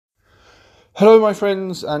Hello, my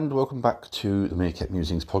friends, and welcome back to the Meerkat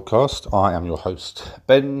Musings podcast. I am your host,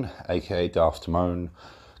 Ben, aka Daft Timon,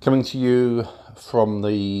 coming to you from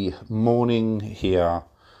the morning here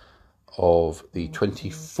of the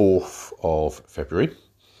 24th of February.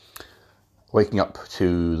 Waking up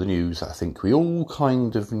to the news that I think we all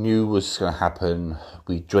kind of knew was going to happen.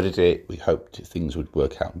 We dreaded it. We hoped things would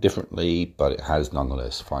work out differently, but it has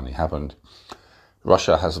nonetheless finally happened.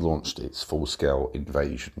 Russia has launched its full-scale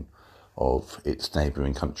invasion of its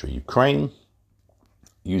neighbouring country, Ukraine,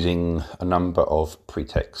 using a number of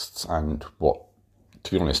pretexts and what,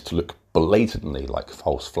 to be honest, to look blatantly like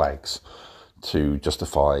false flags to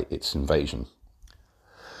justify its invasion.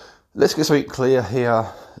 Let's get something clear here.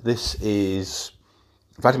 This is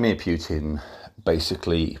Vladimir Putin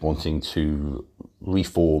basically wanting to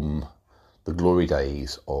reform the glory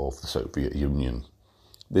days of the Soviet Union.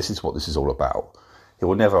 This is what this is all about. He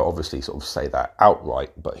will never obviously sort of say that outright,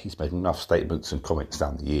 but he's made enough statements and comments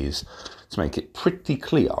down the years to make it pretty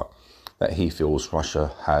clear that he feels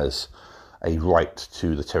Russia has a right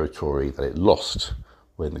to the territory that it lost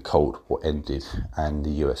when the Cold War ended and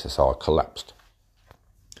the USSR collapsed.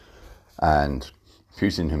 And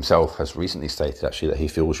Putin himself has recently stated actually that he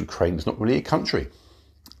feels Ukraine is not really a country,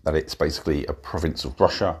 that it's basically a province of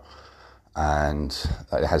Russia and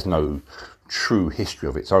that it has no true history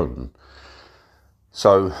of its own.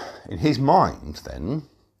 So, in his mind, then,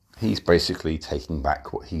 he's basically taking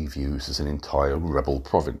back what he views as an entire rebel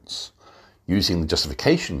province, using the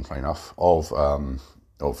justification, fair enough, of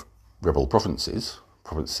rebel provinces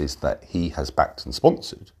that he has backed and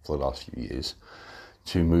sponsored for the last few years,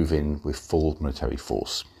 to move in with full military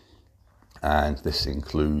force. And this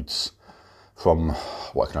includes, from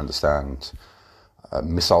what I can understand,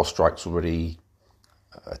 missile strikes already,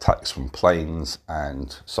 attacks from planes,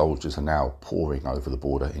 and soldiers are now pouring over the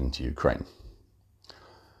border into Ukraine.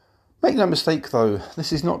 Make no mistake though,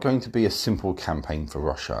 this is not going to be a simple campaign for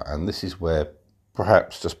Russia, and this is where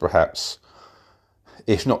perhaps, just perhaps,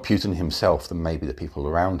 if not Putin himself, then maybe the people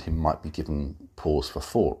around him might be given pause for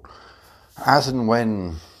thought. As and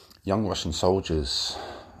when young Russian soldiers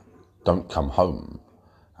don't come home,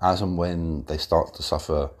 as and when they start to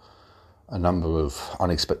suffer a number of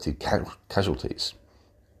unexpected casualties,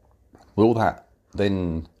 will that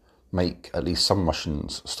then make at least some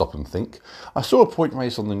Russians stop and think? I saw a point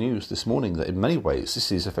raised on the news this morning that in many ways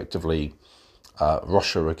this is effectively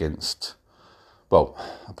Russia against, well,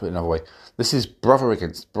 I'll put it another way, this is brother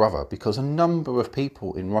against brother, because a number of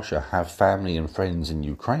people in Russia have family and friends in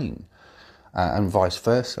Ukraine and vice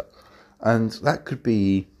versa. And that could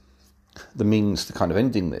be the means to kind of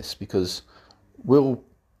ending this, because will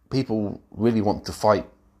people really want to fight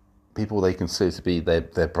people they consider to be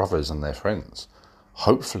their brothers and their friends?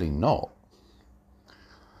 Hopefully not.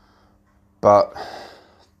 But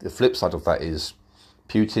the flip side of that is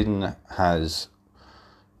Putin has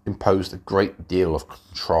imposed a great deal of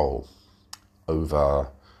control over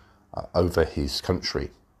his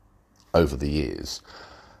country over the years.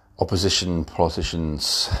 Opposition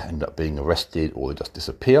politicians end up being arrested or they just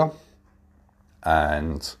disappear,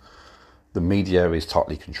 and the media is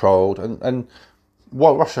tightly controlled, and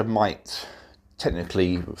while Russia might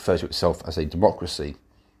technically refer to itself as a democracy,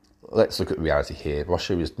 let's look at reality here.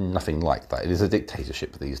 Russia is nothing like that. It is a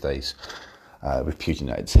dictatorship these days, with Putin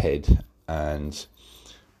at its head. And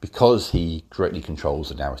because he greatly controls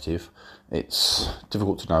the narrative, it's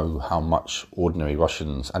difficult to know how much ordinary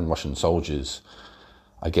Russians and Russian soldiers,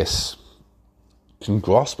 I guess, can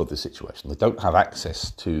grasp of this situation. They don't have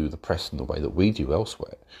access to the press in the way that we do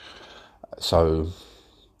elsewhere. So,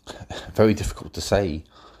 very difficult to say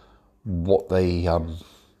what they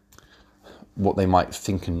might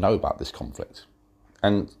think and know about this conflict.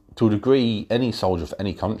 And to a degree, any soldier for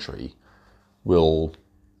any country will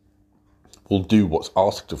do what's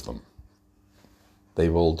asked of them. They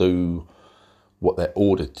will do what they're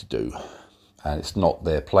ordered to do, and it's not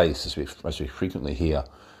their place, as we frequently hear,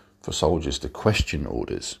 for soldiers to question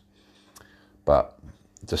orders, but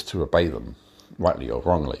just to obey them, rightly or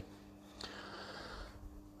wrongly.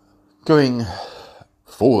 Going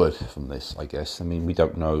forward from this, I guess, I mean, we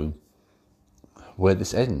don't know where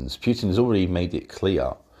this ends. Putin has already made it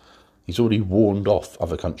clear. He's already warned off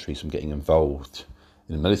other countries from getting involved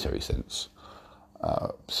in a military sense.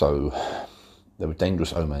 So there were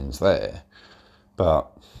dangerous omens there.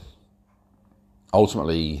 But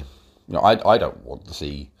ultimately, I don't want to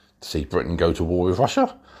see Britain go to war with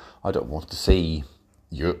Russia. I don't want to see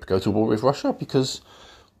Europe go to war with Russia, because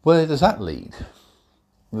where does that lead?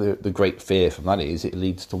 The great fear from that is it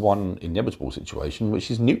leads to one inevitable situation, which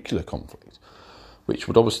is nuclear conflict, which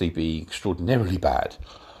would obviously be extraordinarily bad.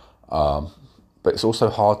 But it's also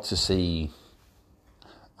hard to see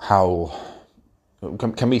how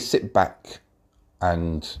can we sit back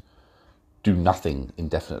and do nothing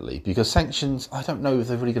indefinitely? Because sanctions, I don't know if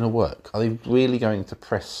they're really going to work. Are they really going to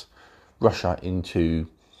press Russia into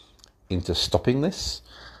stopping this?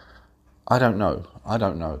 I don't know.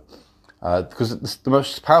 Because the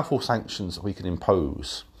most powerful sanctions that we can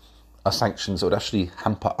impose are sanctions that would actually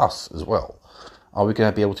hamper us as well. Are we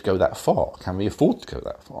going to be able to go that far? Can we afford to go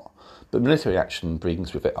that far? But military action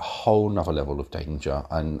brings with it a whole nother level of danger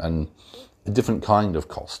and a different kind of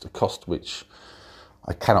cost, a cost which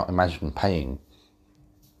I cannot imagine paying.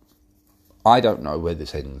 I don't know where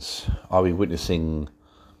this ends. Are we witnessing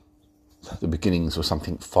the beginnings of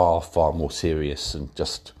something far, far more serious than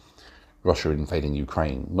just Russia invading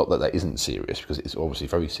Ukraine? Not that that isn't serious, because it's obviously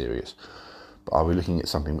very serious. But are we looking at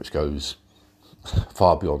something which goes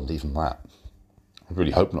far beyond even that? I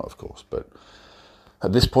really hope not, of course. But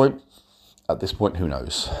at this point, who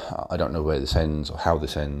knows? I don't know where this ends or how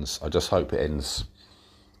this ends. I just hope it ends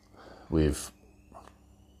with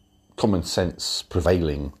common sense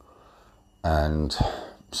prevailing and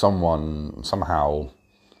someone somehow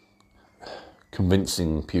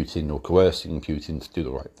convincing Putin or coercing Putin to do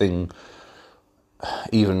the right thing,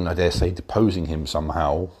 even, I dare say, deposing him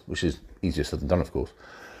somehow, which is easier said than done, of course.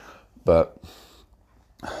 But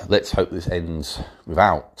let's hope this ends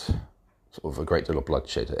without sort of a great deal of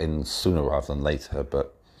bloodshed. It ends sooner rather than later,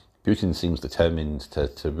 but Putin seems determined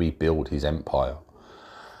to rebuild his empire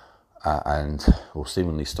and will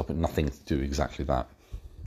seemingly stop at nothing to do exactly that.